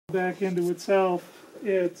back into itself,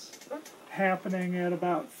 it's happening at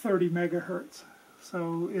about 30 megahertz.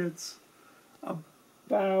 So it's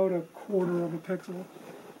about a quarter of a pixel.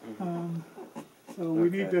 So we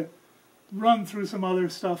need to run through some other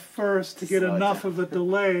stuff first to get enough of a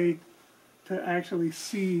delay to actually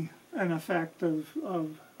see an effect of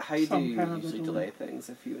How do you usually delay things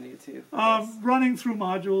if you need to? Running through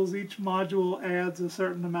modules. Each module adds a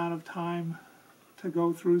certain amount of time to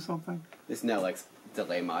go through something. There's no like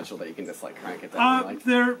delay module that you can just like crank it down.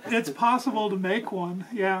 It's possible to make one.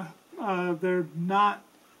 Yeah,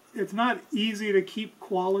 it's not easy to keep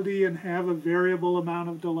quality and have a variable amount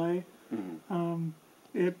of delay.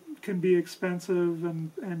 It can be expensive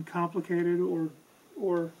and complicated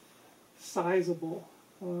or sizable.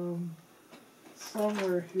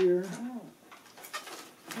 Somewhere here,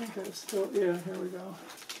 I think I still, yeah, here we go.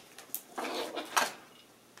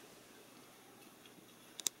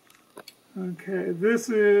 Okay, this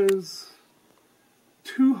is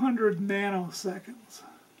 200 nanoseconds.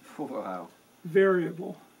 Wow.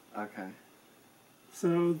 Variable. Okay.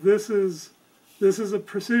 So this is a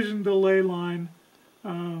precision delay line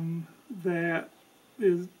that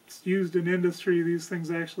is used in industry. These things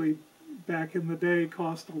actually, back in the day,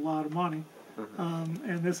 cost a lot of money.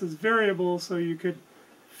 And this is variable, so you could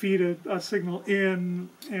feed a signal in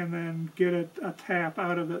and then get a tap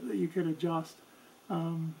out of it that you could adjust.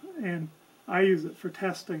 And I use it for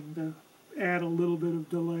testing to add a little bit of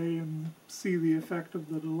delay and see the effect of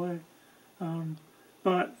the delay.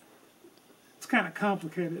 But it's kind of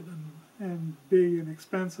complicated and big and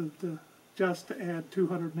expensive to add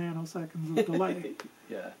 200 nanoseconds of delay.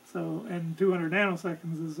 Yeah. So, and 200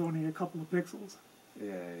 nanoseconds is only a couple of pixels.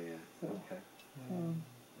 Yeah. So, Okay.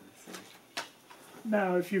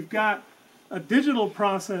 Now, if you've got a digital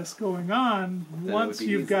process going on, then once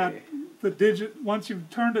you've got once you've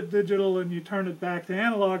turned it digital and you turn it back to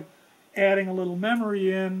analog, adding a little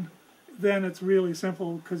memory in, then it's really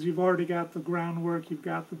simple because you've already got the groundwork, you've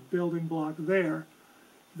got the building block there.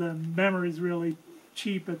 Then memory's really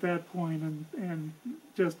cheap at that point, and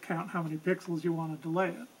just count how many pixels you want to delay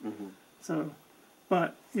it. So,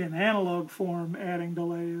 but in analog form, adding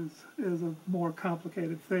delay is a more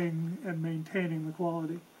complicated thing, and maintaining the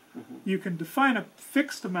quality. You can define a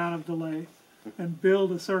fixed amount of delay and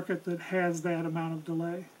build a circuit that has that amount of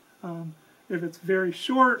delay. If it's very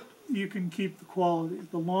short, you can keep the quality.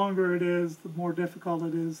 The longer it is, the more difficult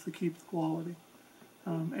it is to keep the quality.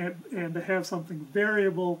 And to have something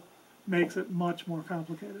variable makes it much more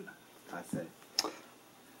complicated. I see.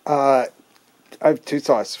 I have two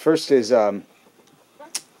thoughts. First is, what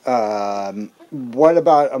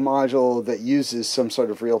about a module that uses some sort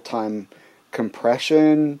of real-time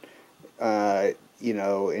compression,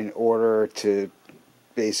 in order to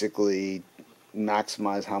basically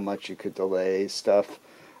maximize how much you could delay stuff?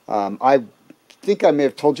 I think I may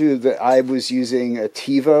have told you that I was using a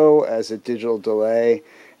TiVo as a digital delay,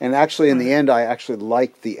 and actually in the end I actually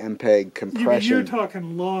liked the MPEG compression. You're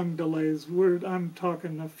talking long delays. I'm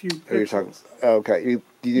talking a few pixels. You're talking, okay.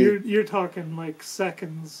 You're talking like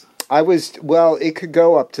seconds. It could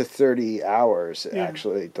go up to 30 hours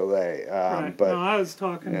actually delay. Right. But no, I was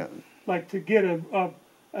talking like to get an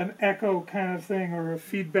echo kind of thing or a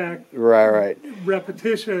feedback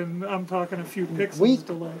repetition. I'm talking a few pixels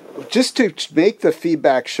delay. Just to make the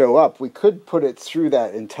feedback show up, we could put it through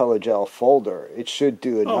that IntelliGel folder. It should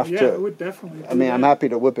do enough it would definitely. I'm happy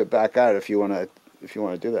to whip it back out if you want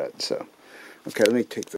to do that. So, okay, let me take the